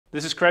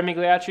This is Craig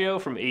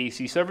Migliaccio from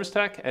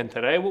acservicetech, and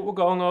today what we're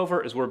going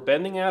over is we're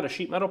bending out a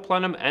sheet metal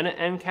plenum and an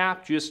end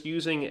cap just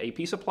using a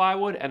piece of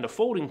plywood and a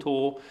folding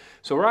tool.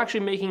 So we're actually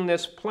making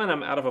this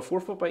plenum out of a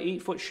 4 foot by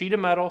 8 foot sheet of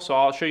metal. So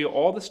I'll show you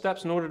all the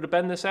steps in order to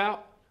bend this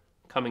out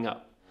coming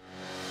up.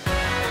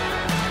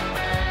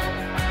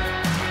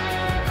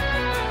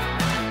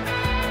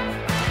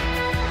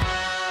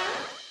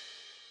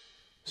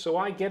 So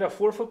I get a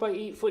 4 foot by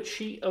 8 foot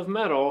sheet of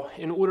metal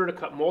in order to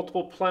cut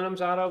multiple plenums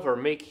out of or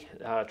make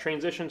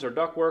transitions or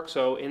ductwork.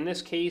 So in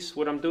this case,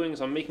 what I'm doing is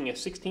I'm making a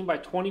 16 by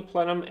 20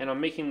 plenum, and I'm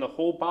making the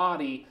whole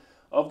body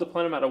of the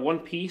plenum out of one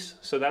piece.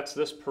 So that's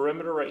this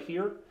perimeter right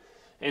here.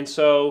 And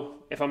so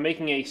if I'm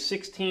making a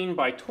 16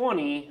 by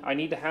 20, I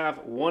need to have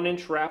 1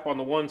 inch wrap on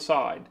the one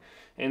side.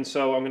 And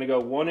so I'm going to go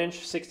 1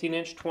 inch, 16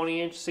 inch,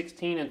 20 inch,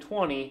 16, and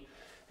 20.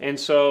 And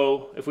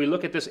so if we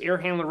look at this air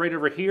handler right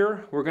over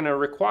here, we're going to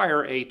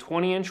require a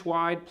 20 inch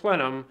wide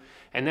plenum,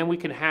 and then we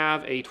can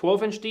have a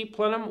 12 inch deep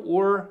plenum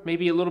or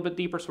maybe a little bit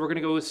deeper, so we're going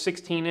to go with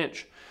 16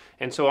 inch.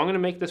 And so I'm going to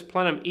make this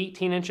plenum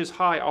 18 inches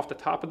high off the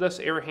top of this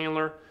air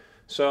handler.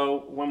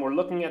 So when we're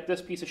looking at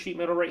this piece of sheet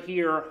metal right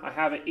here, I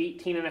have it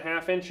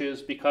 18.5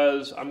 inches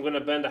because I'm going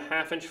to bend a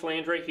 1/2 inch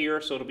flange right here,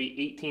 so it'll be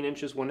 18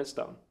 inches when it's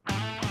done.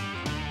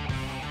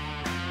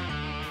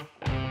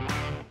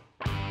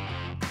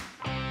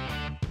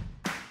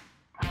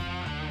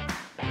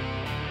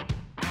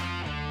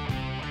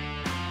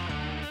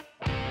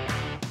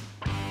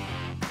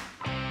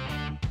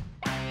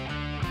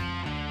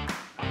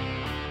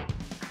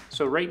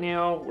 So right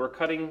now we're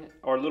cutting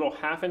our little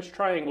 1/2 inch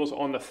triangles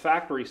on the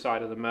factory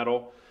side of the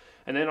metal,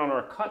 and then on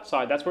our cut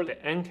side, that's where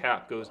the end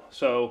cap goes.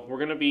 So we're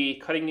going to be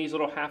cutting these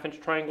little 1/2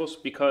 inch triangles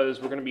because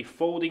we're going to be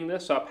folding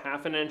this up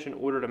 1/2 inch in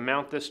order to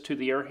mount this to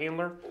the air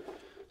handler.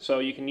 So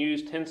you can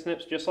use tin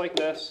snips just like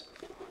this,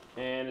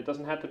 and it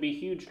doesn't have to be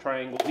huge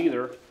triangles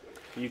either.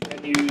 You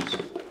can use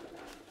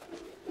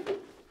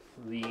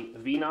the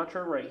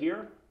V-notcher right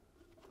here,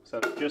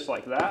 so just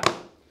like that.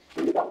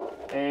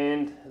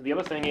 And the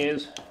other thing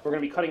is we're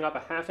going to be cutting up a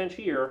 1/2 inch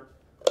here,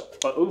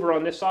 but over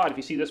on this side, if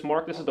you see this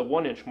mark, this is the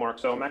 1 inch mark,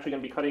 so I'm actually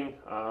going to be cutting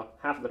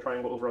half of the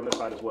triangle over on this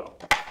side as well.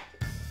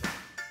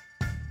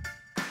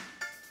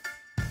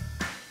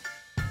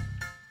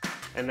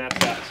 And that's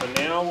that. So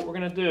now what we're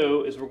going to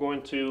do is we're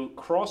going to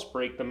cross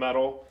break the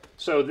metal.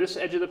 So this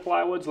edge of the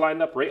plywood's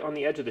lined up right on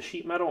the edge of the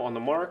sheet metal on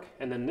the mark,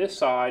 and then this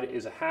side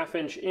is a 1/2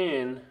 inch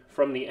in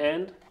from the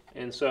end,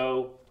 and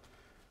so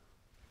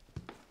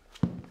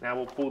now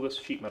we'll pull this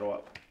sheet metal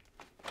up.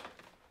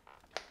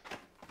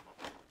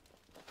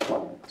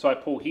 So I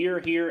pull here,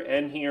 here,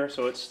 and here,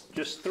 so it's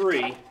just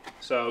 3.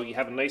 So you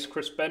have a nice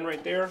crisp bend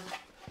right there,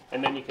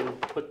 and then you can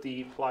put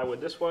the plywood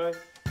this way.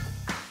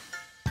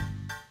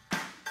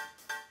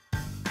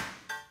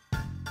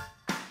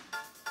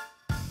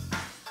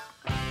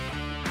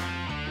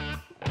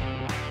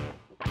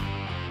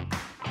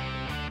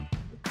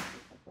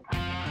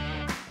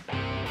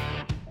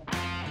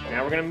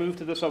 Now we're going to move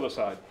to this other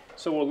side.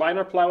 So we'll line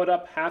our plywood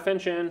up 1/2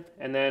 inch in,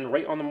 and then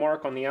right on the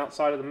mark on the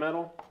outside of the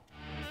metal.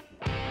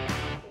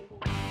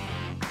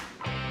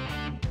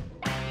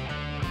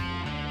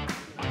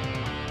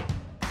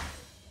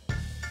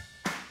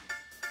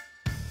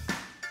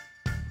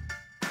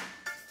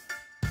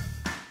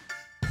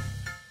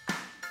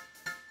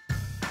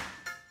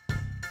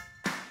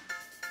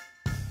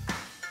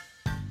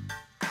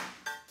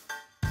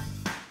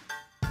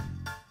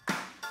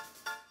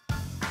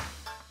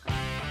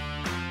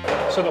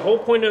 So the whole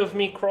point of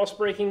me cross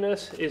breaking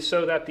this is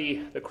so that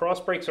the cross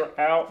breaks are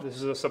out. This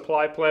is a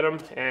supply plenum,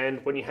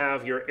 and when you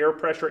have your air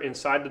pressure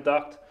inside the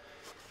duct,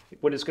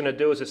 what it's going to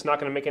do is it's not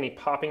going to make any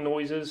popping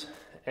noises.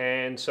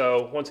 And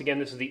so once again,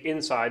 this is the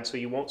inside, so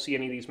you won't see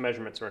any of these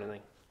measurements or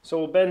anything. So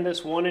we'll bend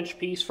this 1 inch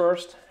piece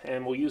first,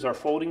 and we'll use our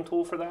folding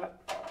tool for that.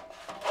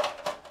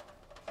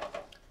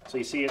 So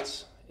you see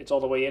it's all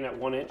the way in at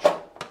 1 inch.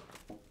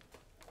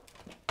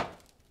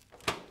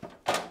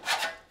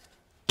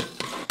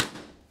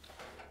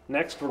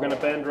 Next, we're going to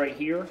bend right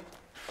here.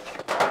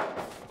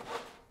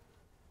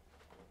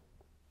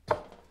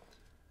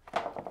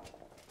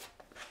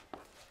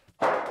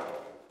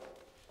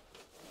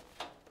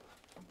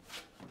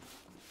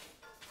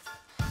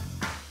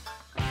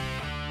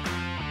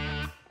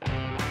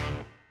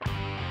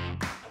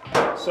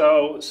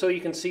 So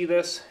you can see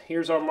this.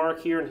 Here's our mark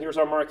here, and here's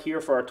our mark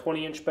here for our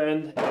 20 inch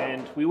bend.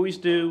 And we always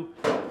do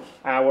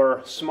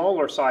our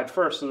smaller side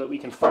first so that we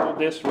can fold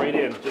this right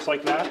in, just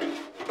like that.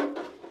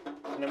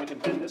 And then we can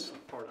bend this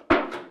part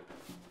up.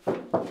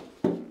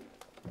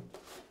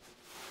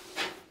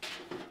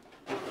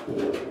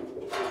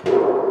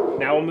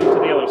 Now we'll move to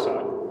the other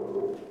side.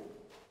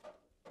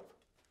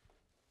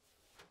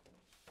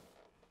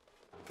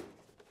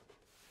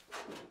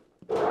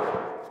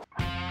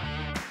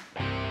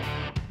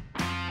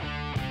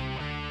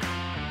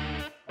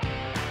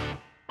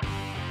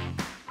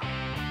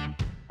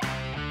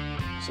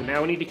 So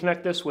now we need to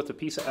connect this with a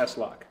piece of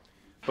S-lock.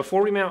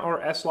 Before we mount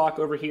our S-lock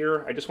over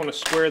here, I just want to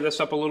square this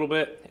up a little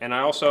bit, and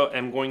I also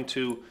am going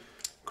to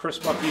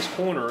crisp up these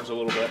corners a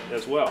little bit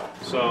as well.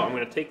 So I'm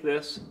going to take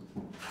this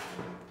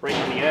right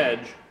on the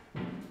edge.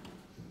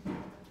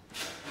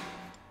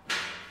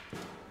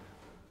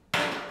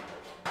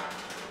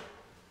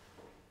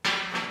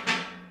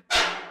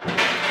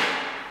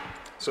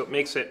 So it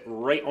makes it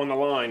right on the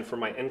line for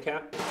my end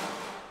cap.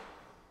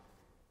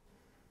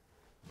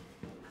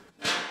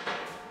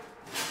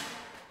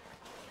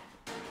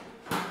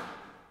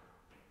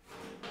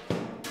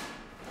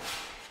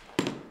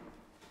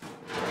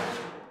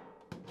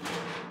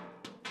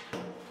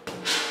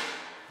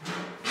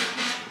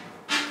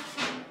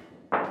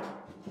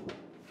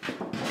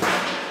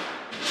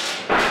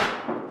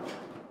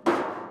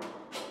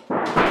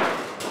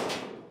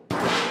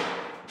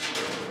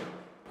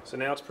 So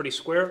now it's pretty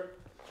square.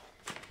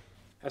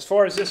 As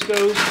far as this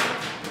goes,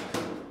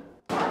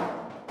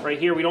 right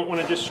here, we don't want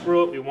to just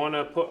screw it. We want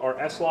to put our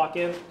S-lock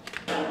in.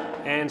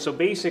 And so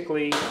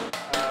basically,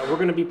 we're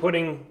going to be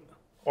putting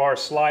our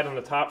slide on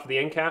the top for the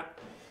end cap.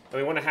 And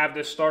we want to have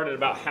this start at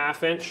about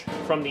 1/2 inch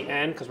from the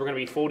end because we're going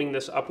to be folding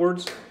this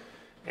upwards.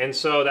 And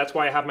so that's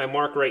why I have my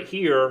mark right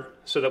here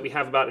so that we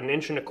have about 1.25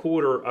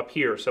 inches up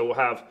here. So we'll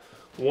have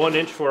 1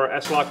 inch for our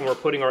S-lock when we're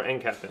putting our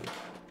end cap in.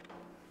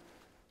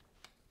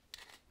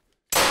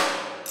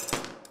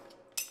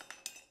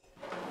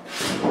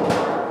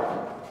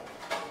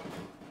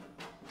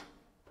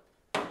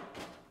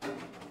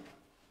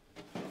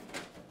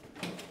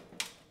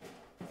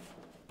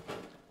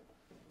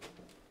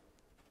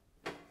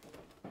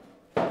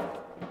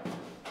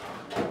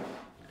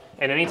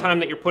 And anytime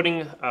that you're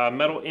putting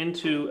metal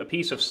into a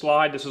piece of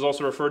slide, this is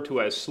also referred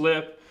to as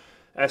slip,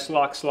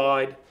 S-lock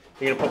slide.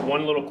 You're going to put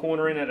one little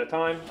corner in at a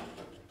time.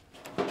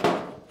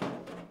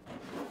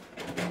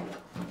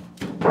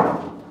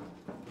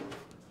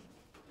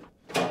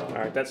 All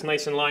right, that's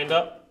nice and lined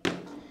up.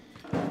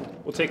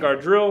 We'll take our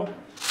drill,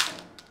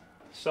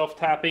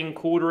 self-tapping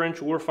 1/4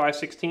 inch or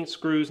 5/16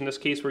 screws. In this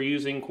case, we're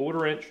using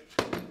 1/4 inch.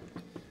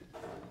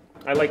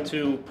 I like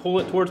to pull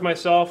it towards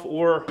myself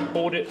or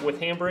hold it with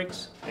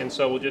handbrakes, and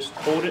so we'll just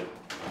hold it.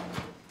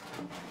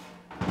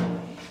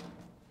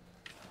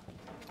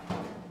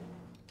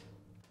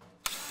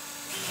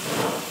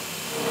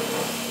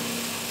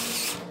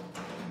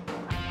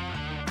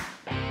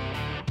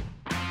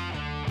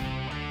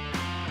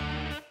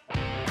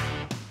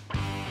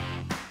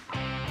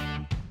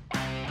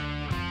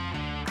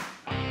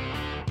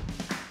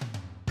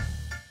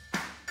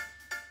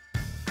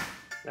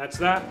 That's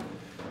that.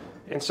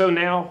 And so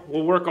now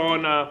we'll work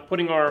on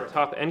putting our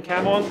top end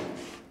cap on.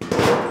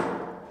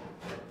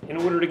 In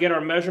order to get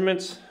our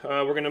measurements,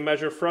 we're going to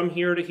measure from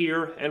here to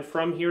here and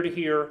from here to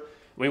here.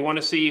 We want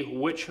to see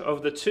which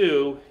of the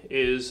two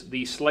is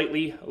the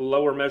slightly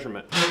lower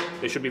measurement.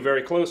 They should be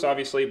very close,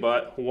 obviously,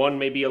 but one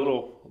may be a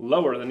little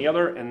lower than the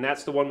other, and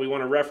that's the one we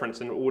want to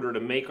reference in order to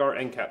make our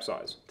end cap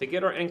size. To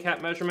get our end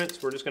cap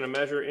measurements, we're just going to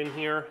measure in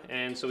here,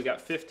 and so we got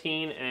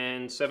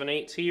 15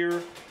 7/8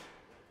 here.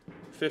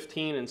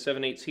 15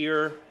 7/8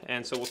 here,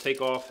 and so we'll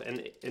take off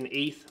an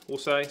 1/8, we'll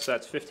say, so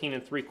that's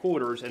 15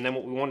 3/4, and then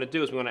what we want to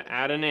do is we want to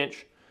add an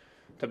inch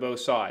to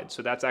both sides,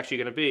 so that's actually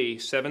going to be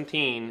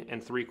 17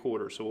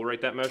 3/4. So we'll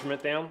write that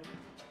measurement down.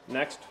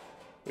 Next,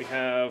 we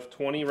have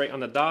 20 right on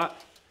the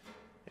dot,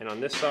 and on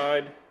this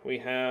side we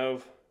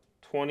have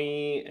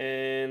 20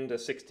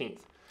 1/16,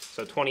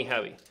 so 20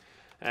 heavy.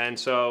 And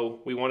so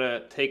we want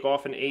to take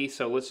off an 1/8,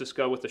 so let's just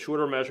go with the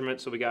shorter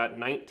measurement. So we got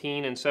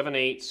 19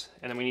 7/8,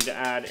 and then we need to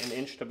add an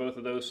inch to both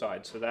of those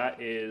sides. So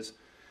that is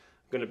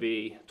going to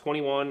be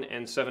 21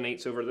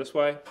 7/8 over this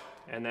way,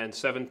 and then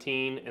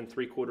 17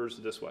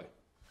 3/4 this way.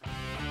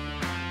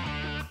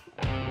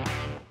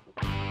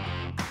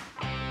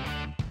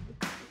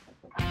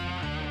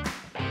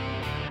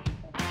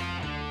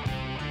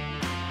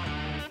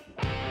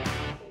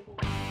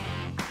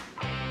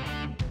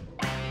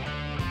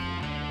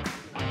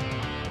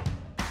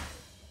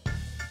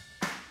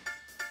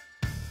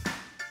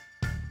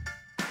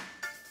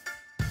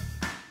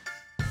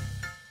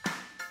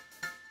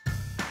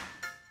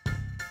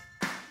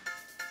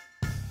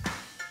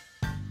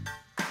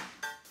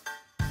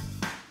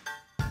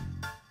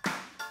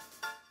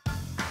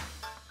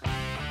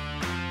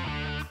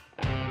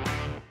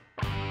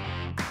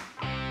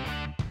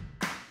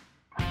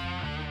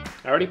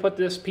 I already put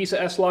this piece of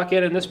S-lock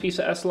in and this piece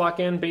of S-lock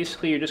in.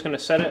 Basically, you're just going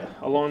to set it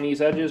along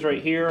these edges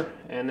right here,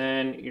 and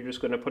then you're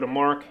just going to put a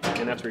mark,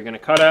 and that's where you're going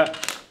to cut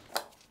at.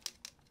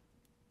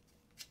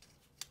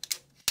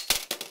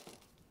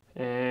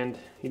 And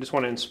you just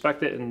want to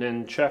inspect it and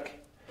then check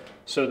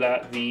so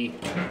that the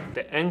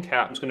end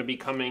cap is going to be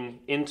coming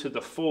into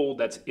the fold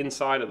that's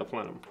inside of the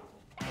plenum.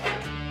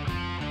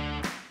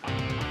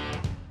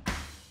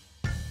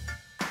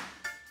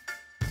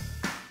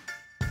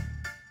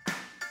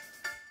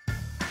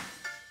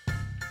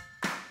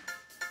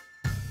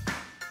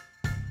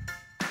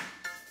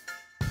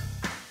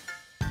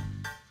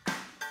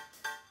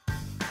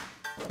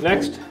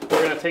 Next,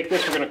 we're going to take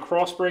this, we're going to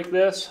cross break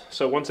this.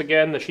 So once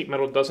again, the sheet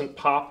metal doesn't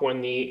pop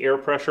when the air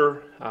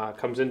pressure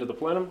comes into the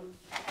plenum.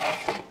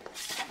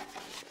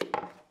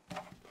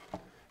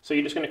 So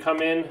you're just going to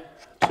come in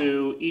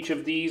to each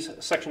of these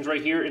sections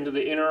right here into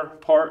the inner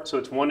part. So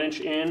it's 1 inch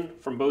in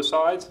from both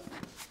sides.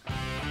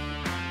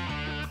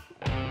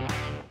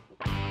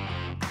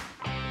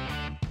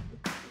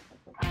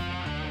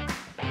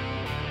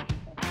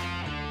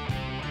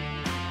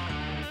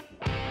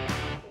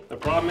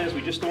 problem is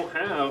we just don't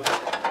have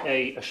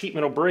a sheet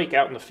metal brake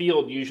out in the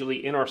field,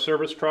 usually in our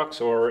service trucks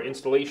or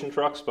installation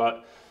trucks,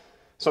 but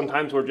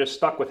sometimes we're just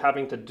stuck with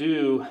having to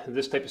do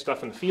this type of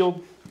stuff in the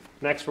field.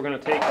 Next, we're going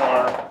to take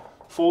our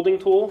folding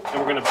tool and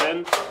we're going to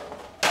bend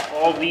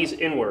all of these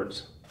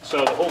inwards.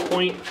 So the whole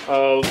point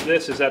of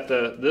this is that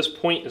this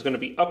point is going to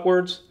be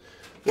upwards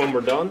when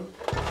we're done.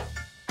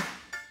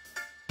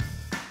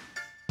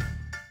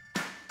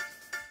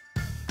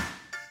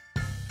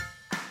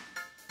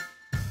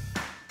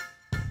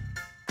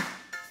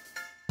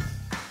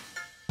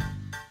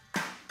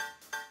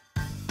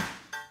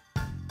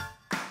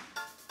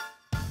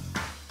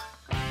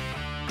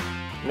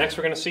 Next,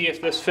 we're going to see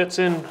if this fits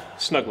in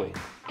snugly.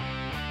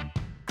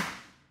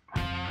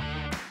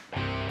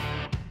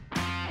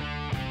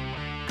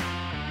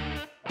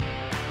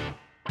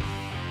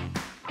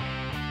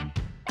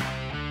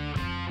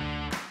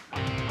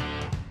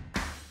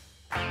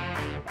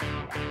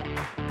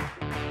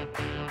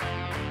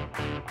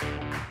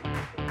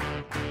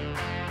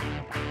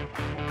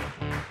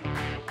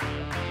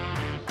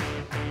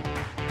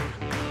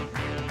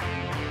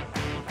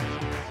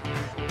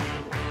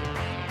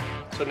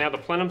 So now the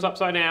plenum's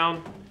upside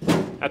down.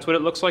 That's what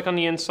it looks like on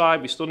the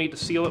inside. We still need to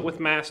seal it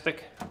with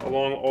mastic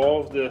along all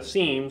of the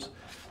seams,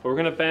 but we're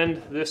going to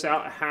bend this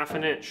out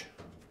 1/2 inch,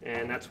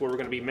 and that's where we're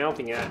going to be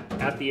mounting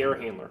at the air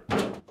handler.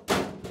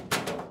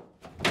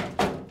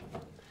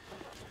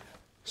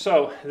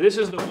 So this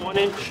is the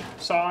 1-inch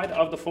side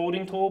of the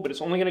folding tool, but it's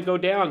only going to go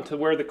down to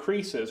where the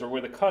crease is or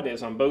where the cut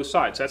is on both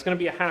sides. So that's going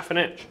to be 1/2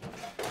 inch,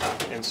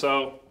 and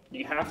so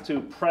you have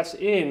to press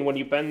in when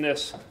you bend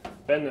this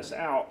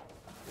out.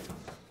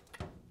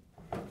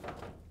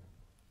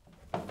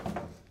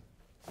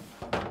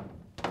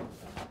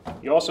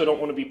 You also don't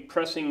want to be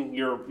pressing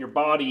your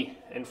body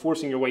and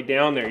forcing your way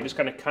down there. You're just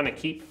going to kind of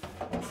keep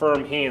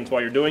firm hands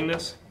while you're doing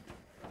this.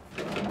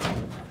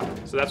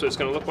 So that's what it's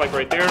going to look like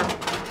right there.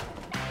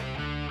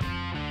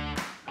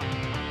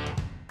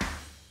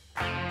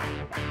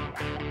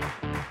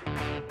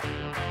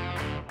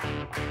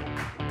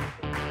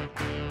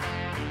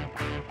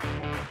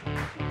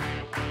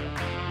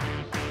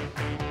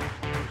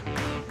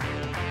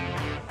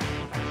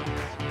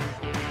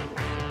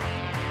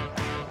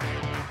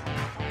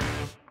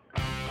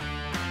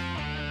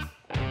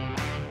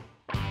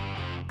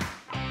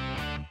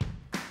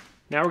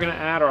 Now we're going to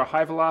add our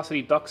high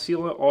velocity duct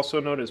sealant, also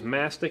known as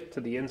mastic, to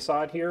the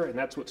inside here, and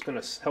that's what's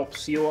going to help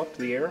seal up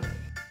the air.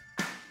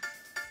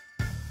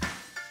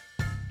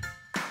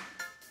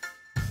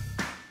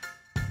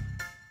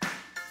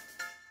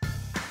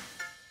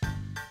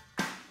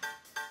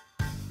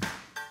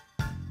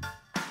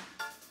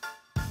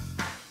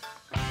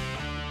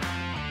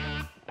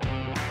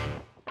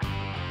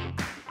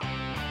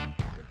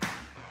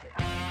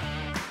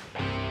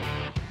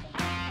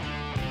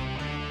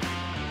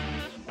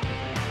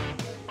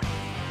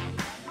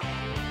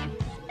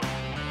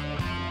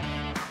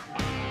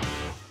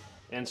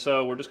 And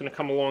so we're just going to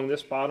come along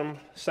this bottom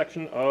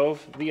section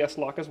of the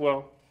S-lock as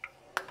well.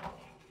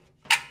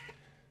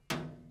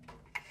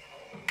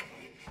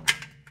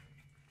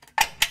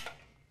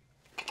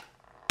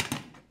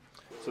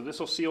 So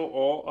this will seal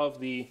all of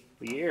the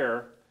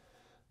air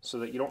so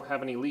that you don't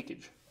have any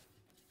leakage.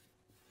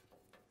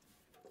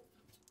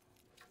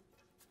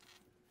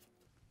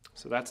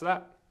 So that's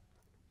that.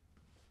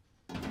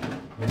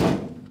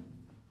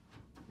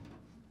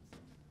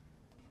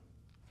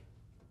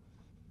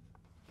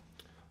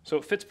 So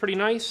it fits pretty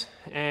nice,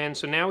 and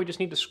so now we just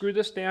need to screw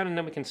this down and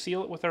then we can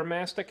seal it with our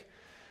mastic,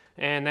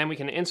 and then we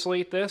can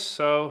insulate this.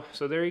 So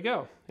there you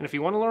go. And if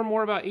you want to learn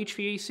more about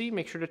HVAC,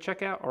 make sure to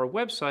check out our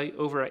website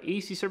over at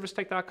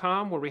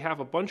acservicetech.com, where we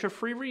have a bunch of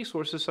free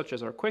resources such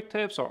as our quick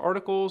tips, our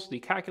articles, the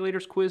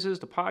calculators, quizzes,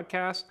 the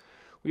podcasts.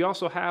 We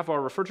also have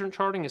our refrigerant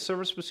charting and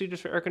service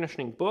procedures for air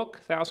conditioning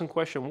book,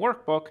 1000-question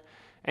workbook,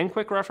 and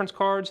quick reference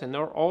cards, and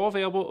they're all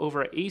available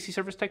over at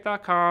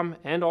acservicetech.com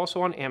and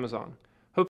also on Amazon.